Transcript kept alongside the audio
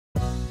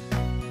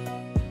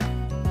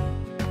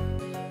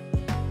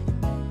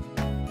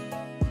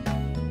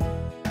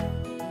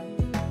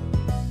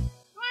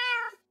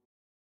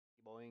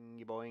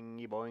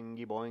Boingy,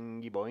 boingy,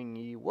 boingy,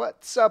 boingy.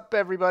 What's up,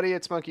 everybody?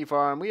 It's Monkey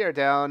Farm. We are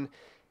down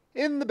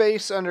in the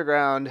base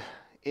underground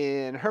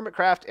in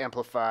Hermitcraft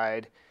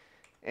Amplified.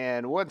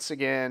 And once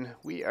again,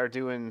 we are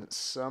doing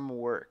some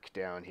work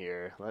down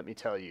here. Let me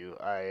tell you,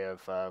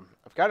 I've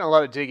gotten a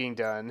lot of digging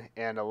done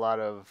and a lot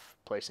of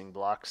placing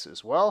blocks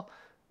as well.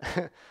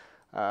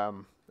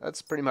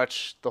 That's pretty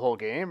much the whole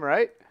game,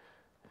 right?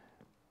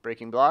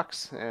 Breaking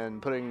blocks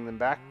and putting them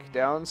back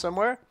down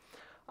somewhere.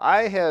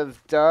 I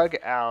have dug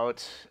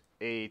out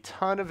a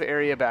ton of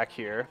area back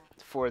here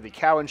for the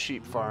cow and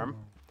sheep farm.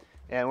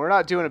 And we're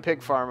not doing a pig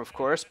farm, of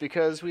course,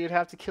 because we'd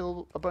have to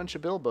kill a bunch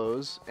of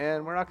bilbos,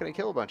 and we're not going to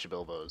kill a bunch of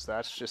bilbos.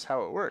 That's just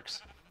how it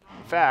works.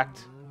 In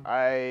fact,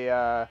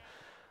 I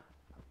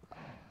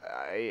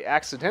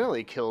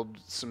accidentally killed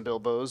some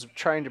bilbos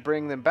trying to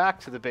bring them back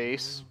to the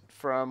base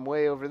from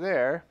way over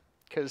there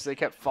because they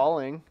kept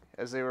falling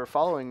as they were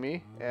following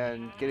me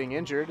and getting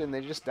injured, and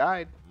they just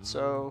died.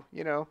 So,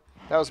 you know,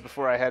 that was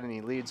before I had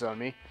any leads on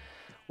me,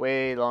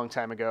 way long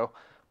time ago.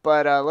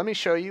 But let me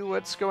show you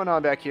what's going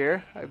on back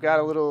here. I've got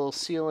a little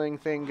ceiling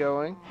thing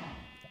going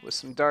with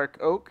some dark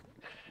oak.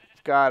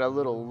 I've got a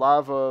little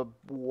lava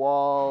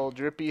wall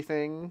drippy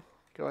thing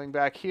going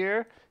back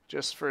here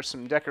just for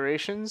some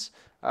decorations.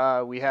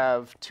 We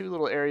have two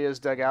little areas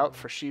dug out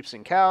for sheep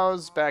and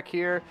cows back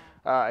here.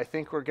 I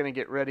think we're going to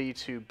get ready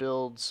to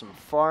build some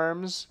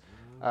farms.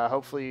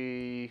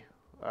 Hopefully,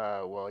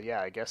 well,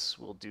 yeah, I guess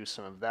we'll do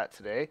some of that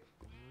today.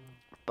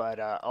 But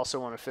also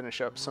want to finish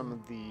up some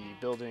of the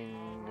building.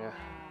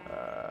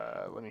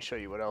 Let me show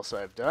you what else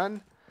I've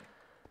done.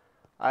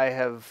 I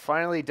have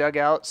finally dug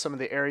out some of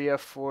the area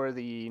for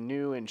the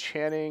new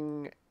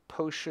enchanting,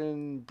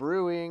 potion,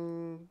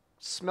 brewing,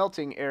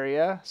 smelting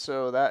area.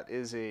 So that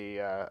is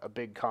a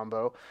big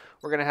combo.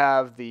 We're going to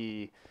have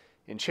the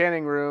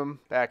enchanting room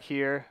back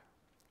here.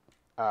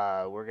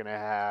 We're going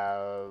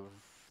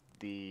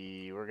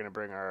to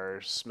bring our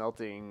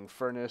smelting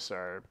furnace,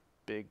 our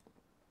big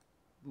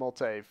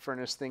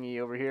multi-furnace thingy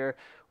over here.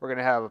 We're going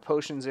to have a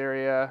potions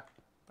area,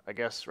 I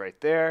guess, right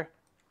there.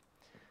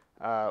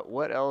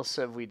 What else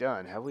have we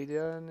done? Have we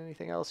done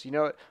anything else? You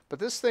know what? But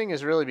this thing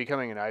is really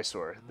becoming an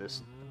eyesore.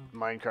 This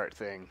minecart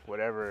thing,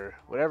 whatever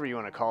you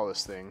want to call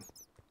this thing,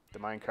 the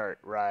minecart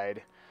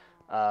ride.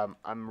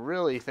 I'm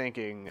really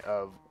thinking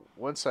of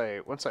once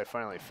I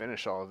finally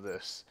finish all of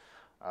this,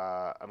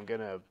 I'm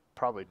gonna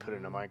probably put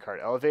in a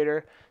minecart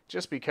elevator,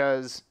 just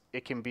because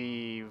it can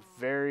be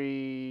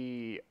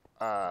very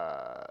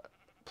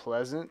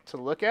pleasant to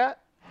look at,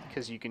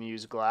 because you can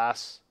use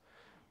glass.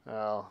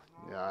 Well,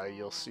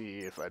 you'll see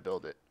if I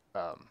build it.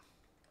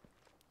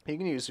 You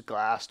can use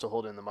glass to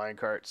hold in the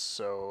minecarts,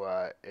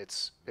 so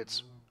it's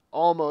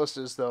almost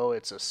as though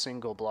it's a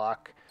single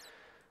block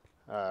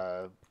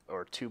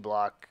or two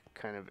block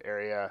kind of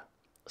area,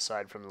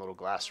 aside from the little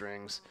glass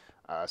rings.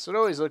 So it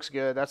always looks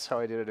good. That's how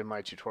I did it in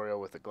my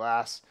tutorial with the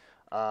glass.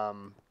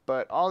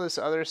 But all this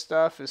other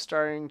stuff is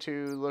starting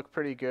to look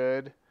pretty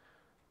good.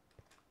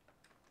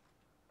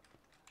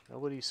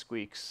 Nobody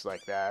squeaks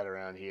like that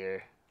around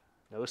here.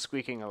 No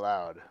squeaking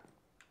allowed.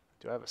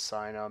 Do I have a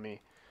sign on me?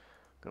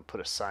 I'm going to put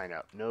a sign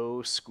up.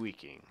 No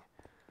squeaking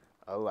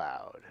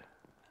allowed.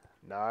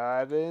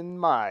 Not in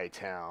my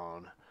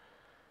town.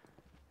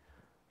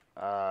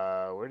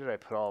 Where did I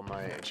put all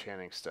my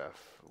enchanting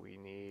stuff? We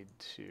need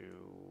to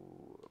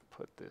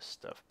put this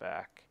stuff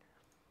back.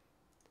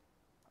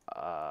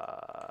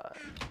 I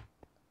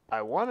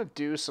want to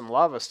do some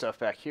lava stuff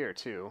back here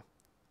too,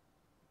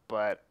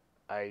 but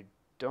I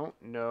don't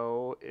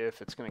know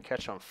if it's going to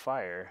catch on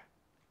fire.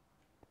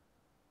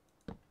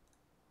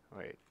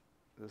 Wait,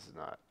 this is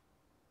not...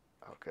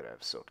 Oh, good, I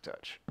have silk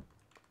touch.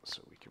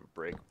 So we can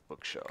break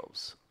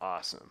bookshelves.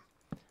 Awesome.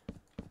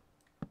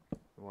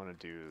 We want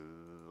to do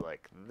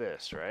like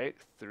this, right?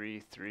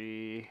 3,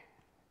 3,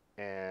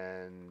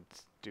 and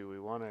do we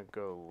want to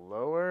go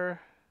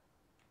lower?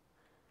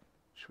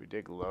 Should we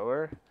dig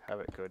lower? Have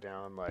it go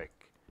down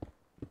like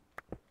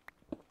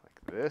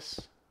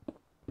this?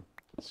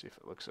 Let's see if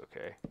it looks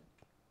okay.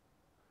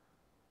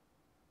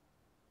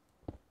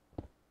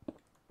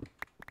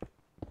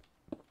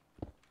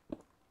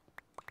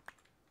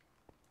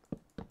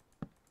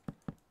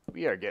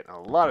 We are getting a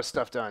lot of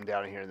stuff done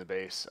down here in the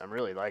base. I'm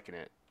really liking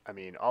it. I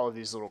mean, all of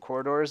these little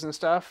corridors and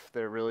stuff,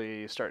 they're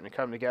really starting to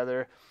come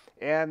together.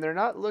 And they're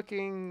not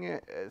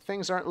looking,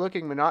 things aren't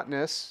looking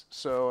monotonous,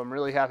 so I'm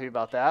really happy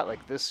about that.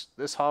 Like this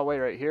hallway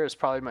right here is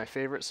probably my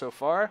favorite so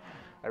far.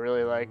 I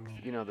really like,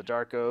 you know, the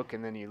dark oak,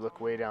 and then you look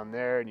way down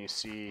there and you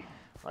see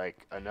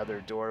like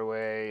another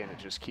doorway, and it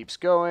just keeps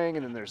going,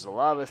 and then there's the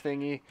lava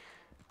thingy.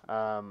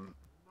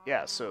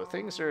 Yeah, so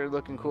things are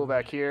looking cool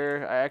back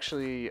here.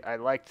 I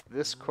liked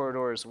this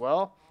corridor as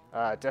well.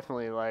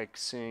 Definitely like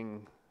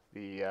seeing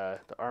the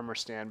armor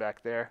stand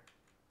back there.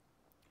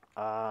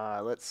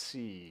 Let's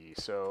see.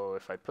 So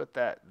if I put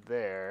that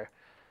there,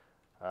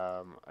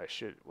 I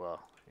should,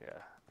 well, yeah,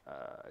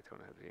 I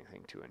don't have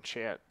anything to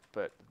enchant,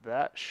 but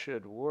that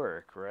should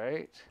work,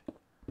 right?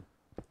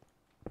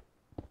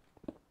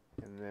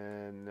 And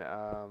then,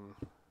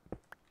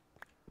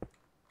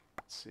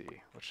 let's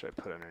see, what should I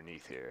put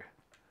underneath here?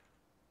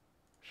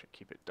 Should I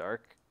keep it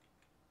dark?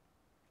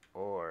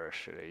 Or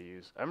should I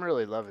use... I'm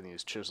really loving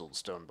these chiseled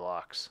stone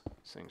blocks.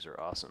 These things are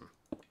awesome.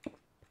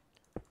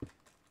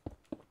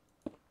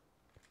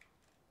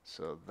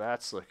 So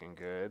that's looking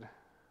good.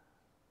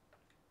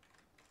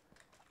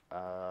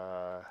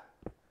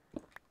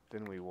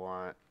 Then we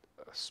want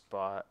a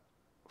spot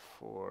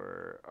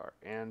for our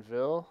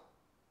anvil.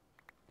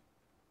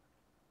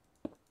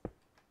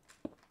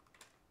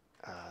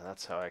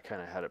 That's how I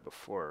kind of had it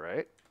before,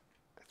 right?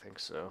 I think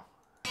so.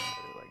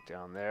 Like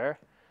down there.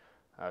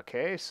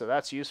 Okay, so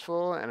that's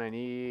useful, and I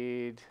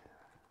need...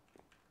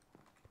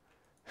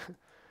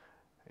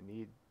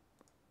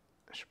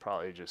 I should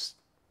probably just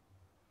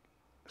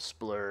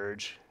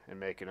splurge and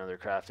make another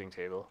crafting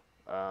table.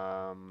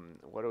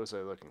 What was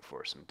I looking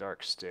for? Some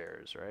dark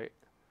stairs, right?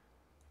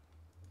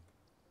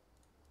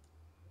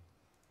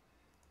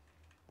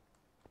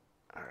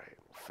 Alright,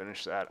 we'll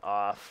finish that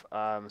off.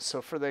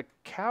 So for the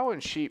cow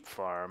and sheep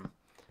farm,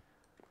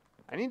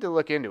 I need to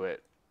look into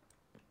it.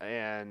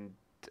 And,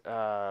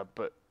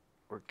 but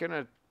we're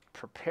gonna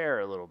prepare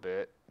a little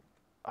bit.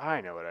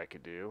 I know what I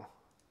could do.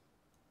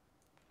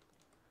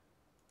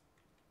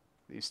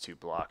 These two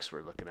blocks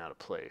were looking out of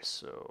place,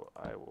 so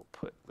I will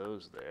put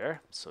those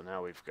there. So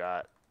now we've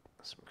got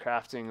some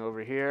crafting over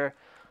here.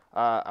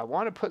 I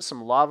want to put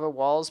some lava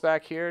walls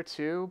back here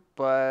too,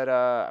 but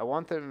I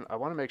want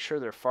to make sure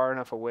they're far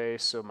enough away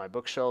so my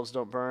bookshelves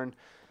don't burn.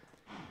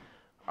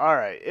 All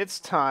right, it's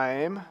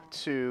time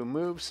to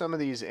move some of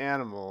these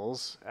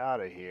animals out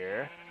of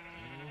here.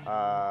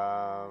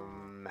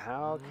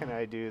 How can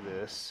I do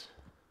this?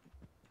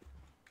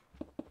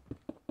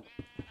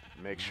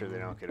 Make sure they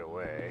don't get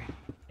away.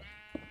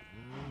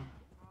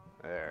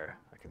 There.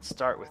 I can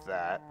start with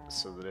that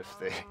so that if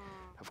they...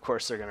 Of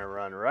course they're going to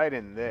run right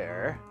in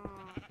there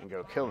and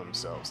go kill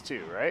themselves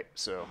too, right?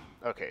 So,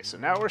 okay, so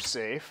now we're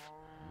safe.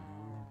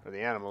 Or the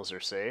animals are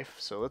safe.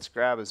 So let's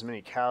grab as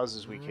many cows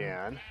as we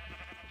can.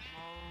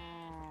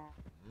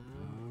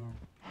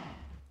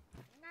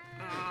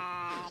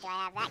 Do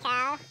I have that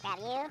cow? Grab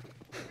you.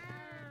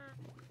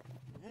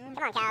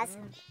 Come on, cows.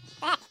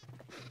 The heck?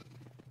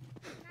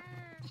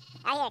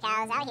 Out here,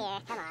 cows. Out here.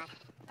 Come on.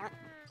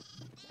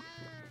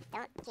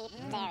 Don't keep...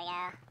 There we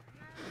go.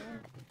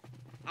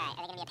 Alright,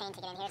 are they going to be a pain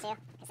to get in here too?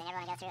 Because they never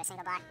want to go through a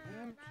single block.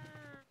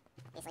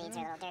 These leads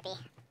are a little derpy.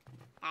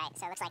 Alright,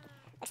 so looks like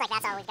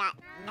that's all we've got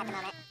at the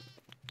moment.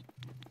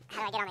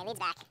 How do I get all my leads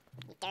back?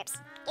 You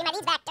derps. Give me my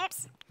leads back,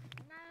 derps!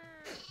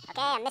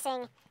 Okay, I'm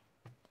missing...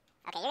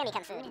 Okay, you're gonna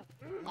become food.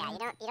 Yeah, you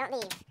don't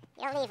leave.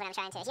 You don't leave when I'm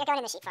trying to... You're going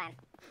in the sheep farm.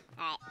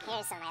 Alright,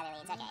 here's some of my other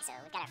leads. Okay, so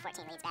we've got our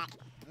 14 leads back.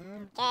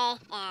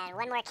 Okay, and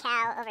one more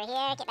cow over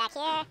here. Get back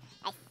here.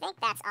 I think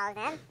that's all of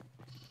them.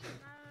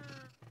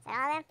 Is that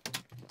all of them?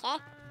 Okay.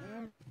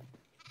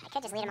 I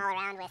could just lead them all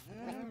around with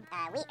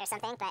wheat or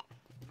something, but...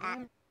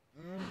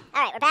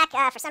 Alright, we're back.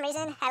 For some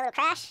reason, had a little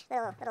crash.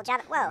 Little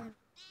Java... Whoa.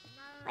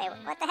 Wait,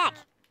 what the heck?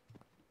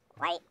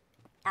 Why...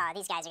 Oh,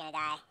 these guys are gonna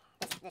die.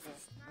 This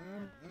is...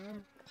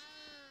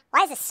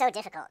 Why is this so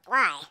difficult?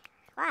 Why?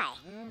 Why?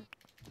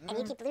 And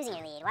you keep losing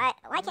your lead.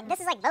 Why can't... This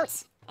is like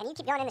boats, and you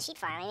keep going in the sheep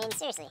farm. I mean,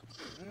 seriously.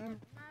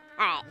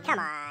 Alright, come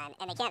on.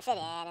 And they can't fit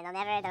in, and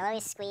they'll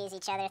always squeeze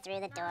each other through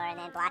the door and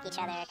then block each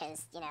other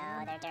because, you know,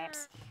 they're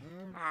derps.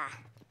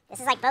 This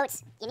is like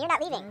boats, and you're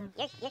not leaving.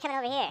 You're coming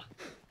over here.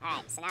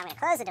 Alright, so now I'm going to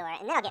close the door,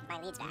 and then I'll get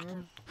my leads back.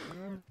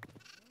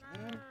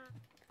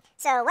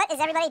 So, what is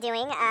everybody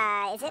doing?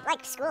 Is it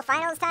like school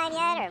finals time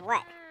yet, or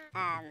what?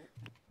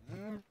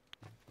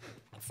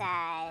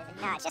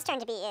 No, it's just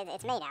turned to be,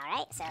 it's May now,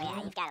 right? So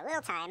yeah, you've got a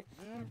little time,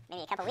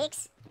 maybe a couple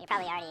weeks. You're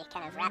probably already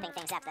kind of wrapping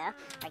things up, though,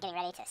 or getting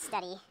ready to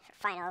study for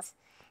finals.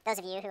 Those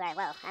of you who are,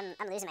 well,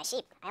 I'm losing my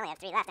sheep. I only have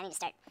 3 left. I need to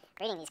start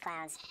breeding these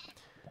clowns.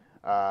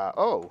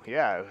 Oh,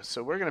 yeah,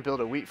 so we're going to build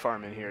a wheat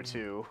farm in here,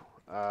 too.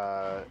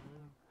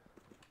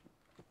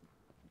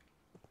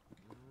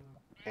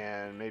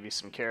 And maybe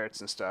some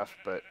carrots and stuff,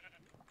 but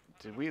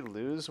did we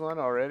lose one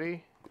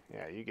already?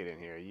 Yeah, you get in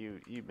here.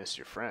 You miss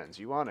your friends.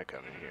 You want to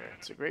come in here.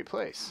 It's a great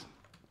place.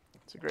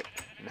 It's a great...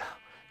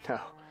 No.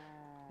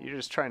 You're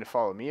just trying to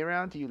follow me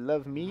around? Do you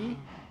love me?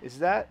 Is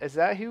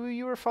that who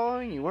you were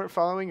following? You weren't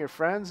following your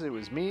friends? It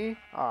was me?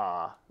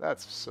 Aw,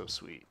 that's so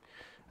sweet.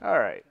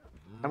 Alright.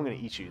 I'm going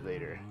to eat you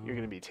later. You're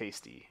going to be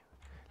tasty.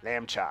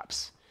 Lamb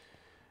chops.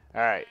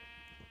 Alright.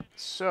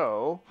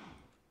 So...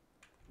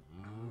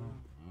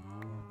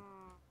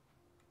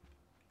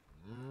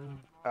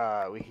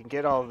 we can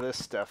get all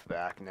this stuff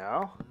back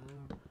now.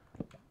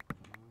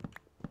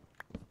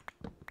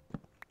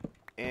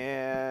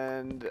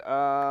 And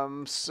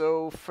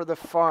so for the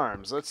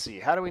farms, let's see.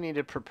 How do we need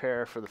to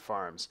prepare for the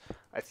farms?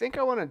 I think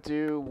I want to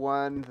do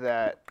one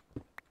that...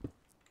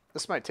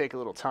 This might take a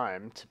little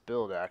time to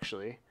build,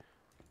 actually.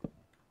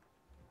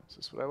 Is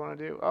this what I want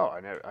to do? Oh,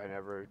 I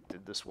never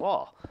did this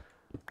wall.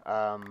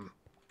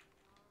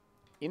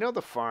 You know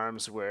the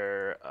farms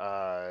where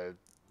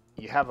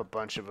you have a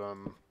bunch of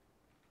them...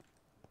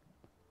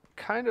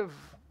 Kind of,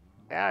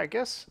 yeah, I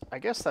guess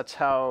that's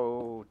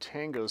how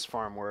Tango's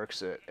farm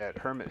works at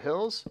Hermit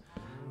Hills.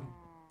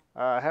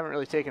 I haven't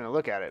really taken a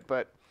look at it,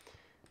 but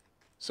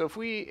So if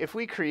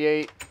we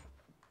create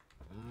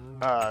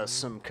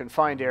some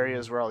confined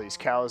areas where all these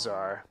cows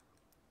are,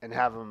 and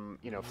have them,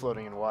 you know,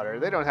 floating in water.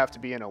 They don't have to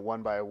be in a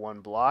 1 by 1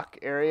 block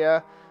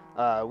area.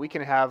 We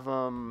can have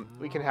them.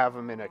 We can have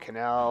them in a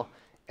canal,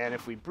 and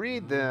if we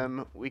breed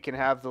them, we can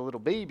have the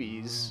little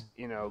babies,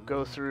 you know,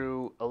 go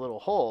through a little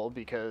hole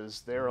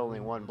because they're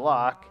only 1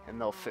 block and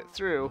they'll fit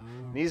through.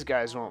 And these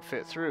guys won't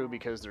fit through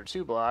because they're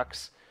 2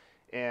 blocks.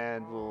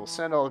 And we'll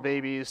send all the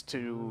babies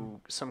to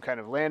some kind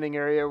of landing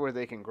area where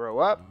they can grow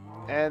up,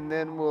 and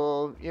then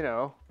we'll, you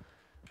know,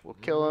 we'll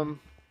kill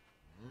them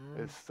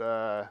with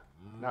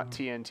not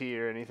TNT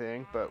or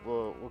anything, but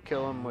we'll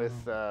kill them with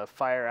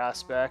fire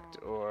aspect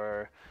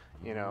or,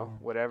 you know,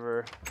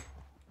 whatever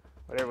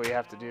we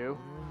have to do.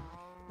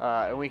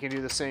 And we can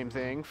do the same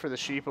thing for the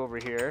sheep over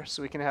here.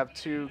 So we can have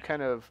two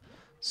kind of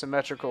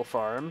symmetrical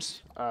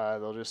farms.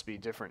 They'll just be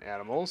different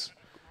animals.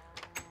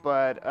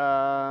 But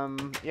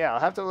yeah, I'll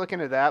have to look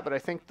into that. But I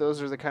think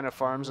those are the kind of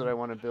farms that I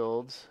want to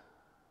build.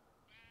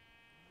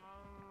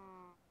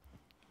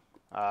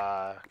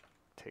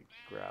 Take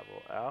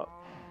gravel out.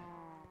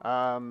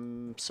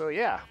 So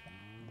yeah,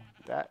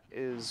 that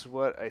is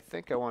what I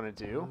think I want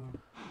to do.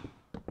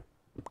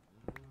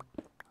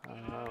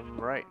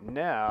 Right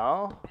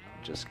now,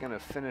 I'm just going to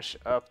finish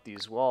up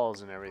these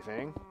walls and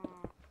everything.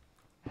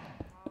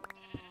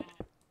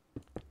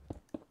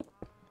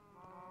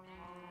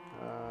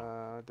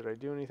 Did I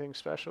do anything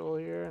special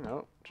here?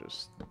 Nope,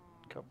 just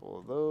a couple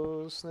of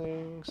those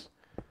things.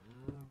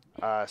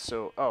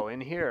 Oh,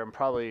 in here, I'm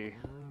probably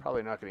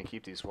not going to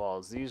keep these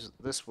walls.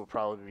 This will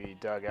probably be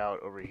dug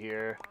out over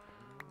here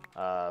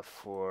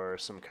for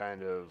some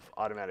kind of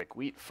automatic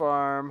wheat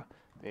farm.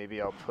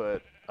 Maybe I'll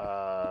put,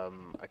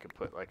 I could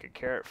put like a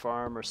carrot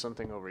farm or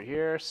something over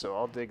here. So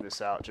I'll dig this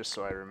out just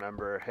so I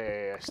remember,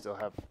 hey, I still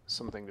have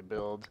something to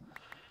build.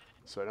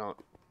 So I don't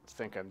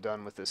think I'm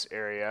done with this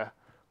area.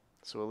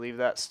 So we'll leave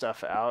that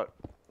stuff out.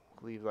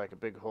 Leave like a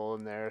big hole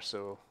in there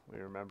so we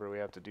remember we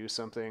have to do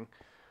something.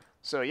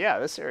 So yeah,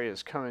 this area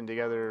is coming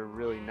together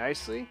really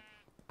nicely.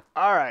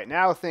 All right,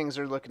 now things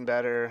are looking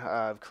better.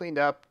 I've cleaned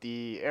up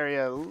the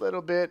area a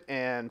little bit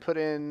and put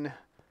in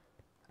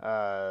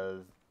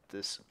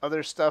this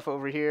other stuff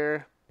over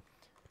here.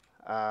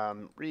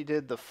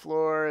 Redid the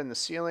floor and the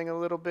ceiling a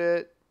little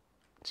bit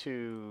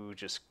to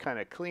just kind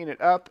of clean it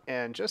up.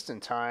 And just in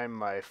time,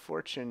 my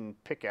fortune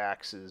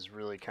pickaxe is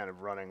really kind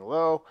of running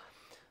low.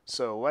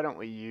 So why don't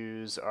we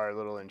use our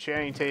little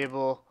enchanting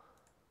table.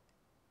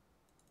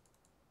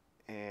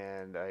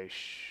 And I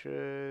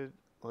should,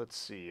 let's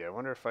see, I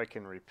wonder if I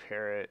can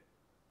repair it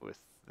with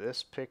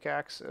this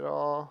pickaxe at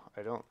all.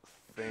 I don't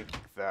think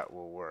that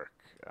will work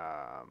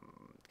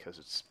because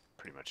it's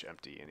pretty much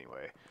empty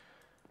anyway.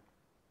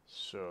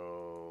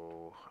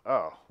 So,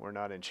 oh, we're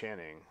not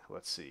enchanting.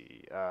 Let's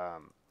see.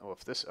 Oh,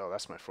 if this, oh,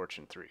 that's my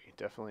fortune 3.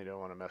 Definitely don't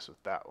want to mess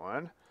with that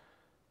one.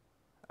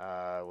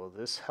 Will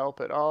this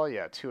help at all?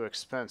 Yeah, too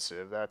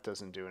expensive. That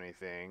doesn't do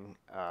anything.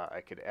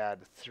 I could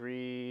add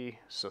 3,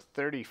 so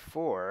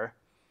 34.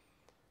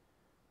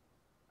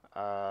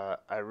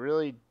 I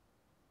really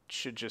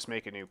should just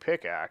make a new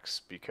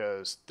pickaxe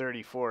because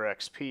 34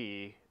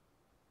 XP,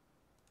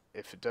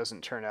 if it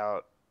doesn't turn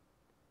out,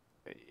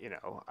 you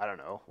know, I don't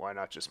know, why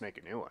not just make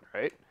a new one,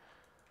 right?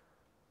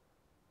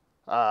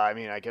 I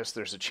mean, I guess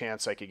there's a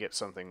chance I could get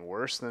something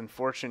worse than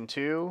Fortune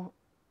 2,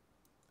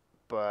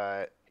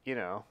 but, you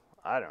know,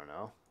 I don't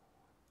know.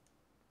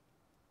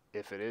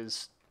 If it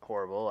is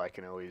horrible, I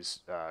can always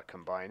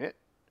combine it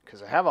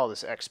because I have all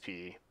this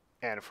XP.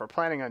 And if we're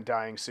planning on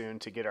dying soon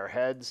to get our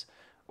heads,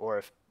 or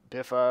if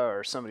Biffa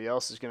or somebody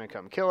else is going to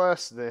come kill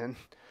us, then,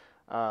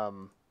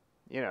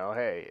 you know,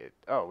 hey,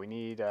 oh, we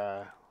need,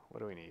 what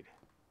do we need?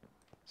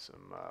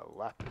 Some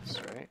lapis,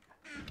 right?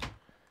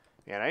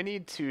 And I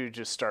need to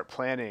just start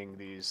planting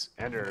these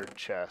ender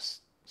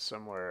chests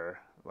somewhere,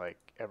 like,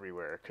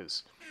 everywhere,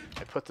 because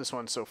I put this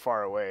one so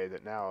far away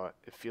that now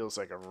it feels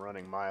like I'm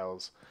running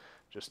miles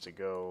just to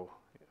go.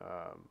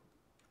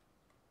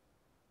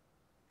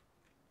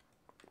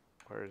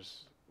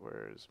 Where's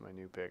my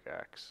new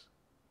pickaxe?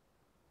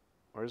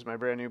 Where's my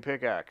brand new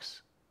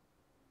pickaxe?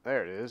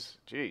 There it is.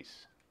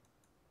 Jeez.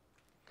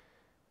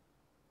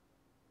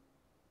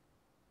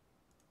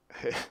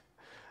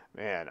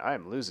 Man,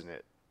 I'm losing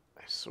it.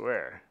 I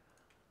swear.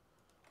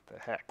 What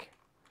the heck?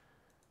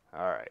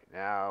 Alright,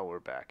 now we're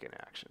back in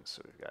action.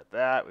 So we've got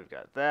that, we've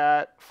got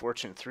that.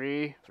 Fortune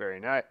 3, very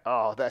nice.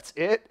 Oh, that's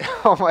it?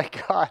 Oh my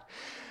god.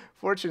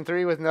 Fortune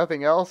 3 with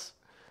nothing else?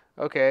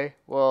 Okay,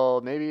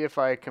 well, maybe if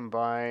I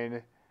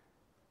combine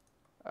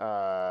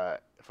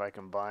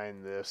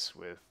this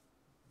with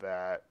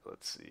that,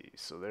 let's see.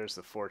 So there's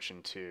the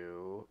Fortune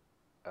 2.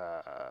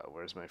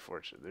 Where's my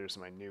Fortune? There's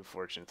my new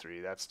Fortune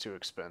 3. That's too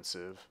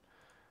expensive.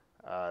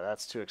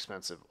 That's too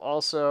expensive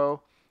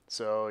also.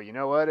 So you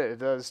know what? It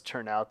does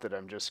turn out that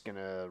I'm just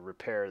gonna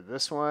repair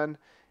this one.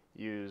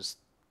 Use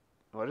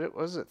what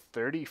was it?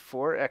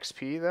 34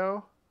 XP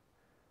though?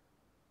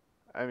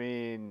 I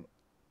mean,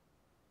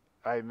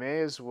 I may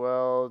as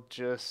well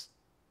just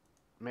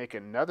make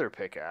another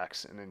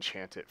pickaxe and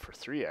enchant it for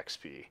 3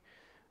 XP.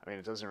 I mean,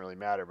 it doesn't really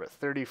matter, but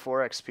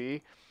 34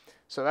 XP.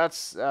 So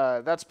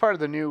that's part of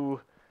the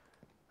new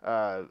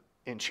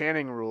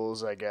enchanting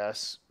rules, I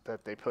guess,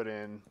 that they put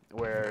in,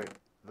 where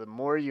the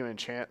more you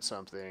enchant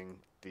something,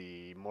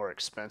 the more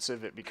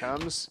expensive it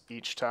becomes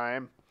each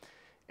time.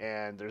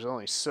 And there's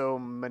only so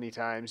many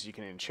times you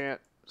can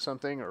enchant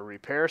something or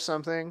repair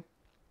something.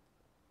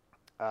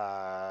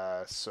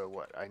 So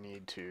what? I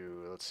need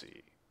to, let's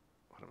see,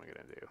 what am I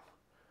going to do?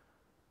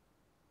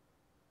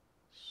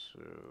 So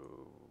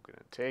I'm going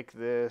to take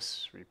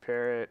this,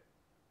 repair it.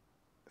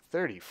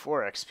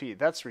 34 XP,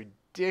 that's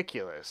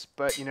ridiculous.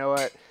 But you know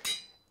what?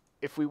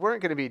 If we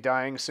weren't going to be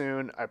dying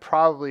soon, I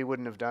probably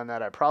wouldn't have done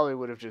that. I probably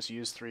would have just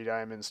used 3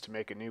 diamonds to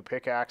make a new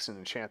pickaxe and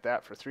enchant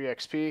that for 3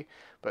 XP.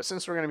 But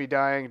since we're going to be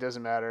dying, it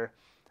doesn't matter.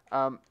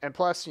 And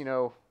plus, you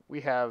know,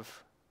 we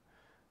have...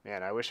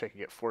 Man, I wish I could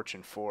get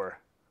Fortune 4.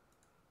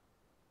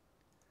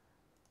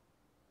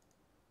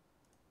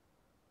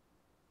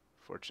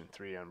 Fortune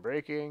 3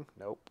 unbreaking.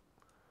 Nope.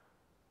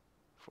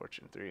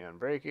 Fortune 3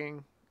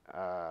 unbreaking.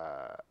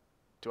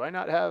 Do I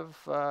not have...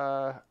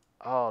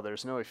 oh,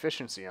 there's no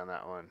efficiency on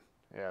that one.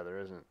 Yeah, there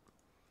isn't.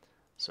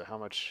 So how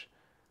much...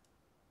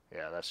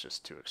 Yeah, that's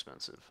just too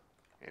expensive.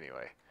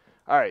 Anyway.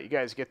 Alright, you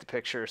guys get the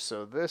picture.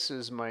 So this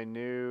is my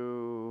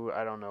new...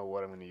 I don't know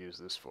what I'm going to use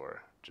this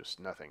for. Just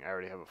nothing. I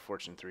already have a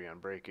Fortune 3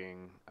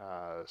 unbreaking.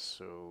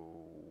 So,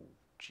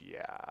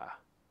 yeah.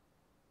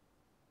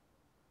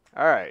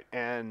 Alright,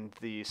 and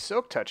the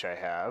Silk Touch I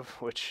have,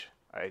 which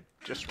I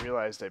just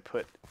realized I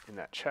put in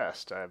that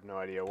chest, I have no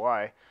idea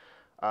why,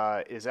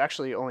 is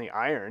actually only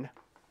iron.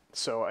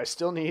 So I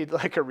still need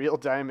like a real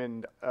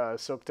diamond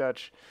Silk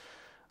Touch.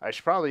 I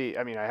should probably,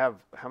 I mean, I have,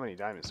 how many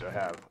diamonds do I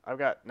have? I've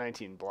got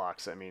 19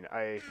 blocks. I mean,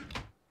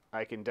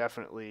 I can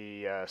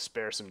definitely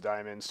spare some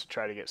diamonds to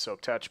try to get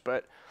Silk Touch,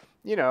 but,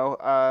 you know,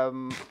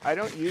 I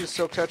don't use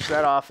Silk Touch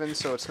that often,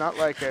 so it's not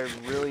like I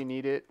really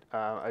need it.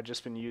 I've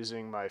just been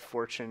using my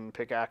fortune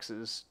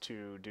pickaxes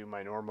to do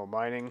my normal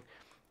mining,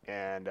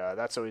 and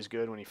that's always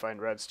good when you find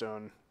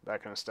redstone,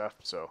 that kind of stuff.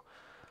 So,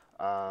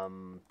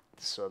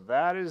 so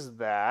that is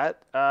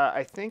that.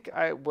 I think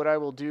what I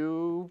will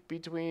do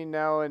between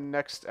now and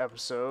next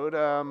episode,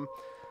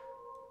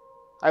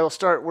 I will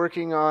start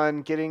working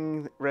on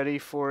getting ready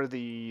for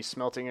the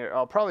smelting area.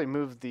 I'll probably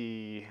move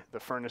the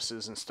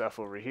furnaces and stuff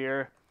over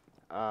here.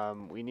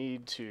 We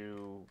need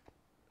to...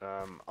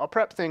 I'll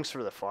prep things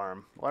for the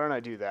farm. Why don't I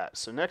do that?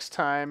 So next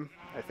time,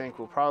 I think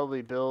we'll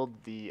probably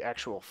build the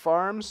actual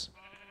farms.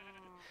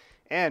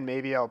 And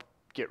maybe I'll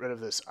get rid of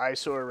this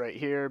eyesore right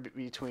here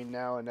between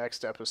now and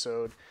next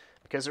episode,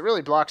 because it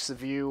really blocks the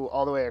view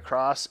all the way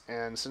across.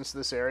 And since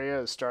this area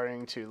is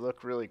starting to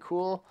look really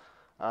cool,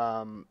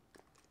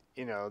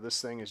 you know, this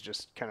thing is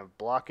just kind of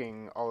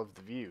blocking all of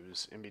the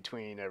views in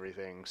between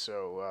everything.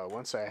 So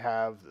once I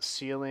have the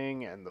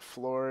ceiling and the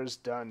floors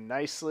done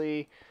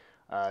nicely,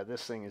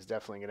 this thing is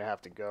definitely going to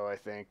have to go, I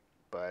think.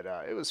 But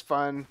it was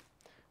fun.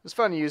 It was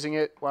fun using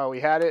it while we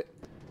had it.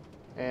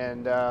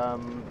 And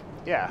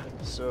yeah,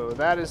 so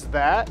that is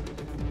that.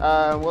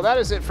 Well, that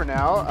is it for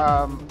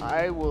now.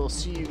 I will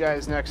see you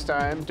guys next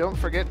time. Don't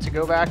forget to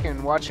go back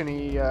and watch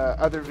any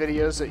other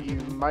videos that you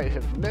might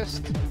have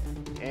missed.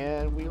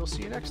 And we will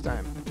see you next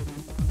time.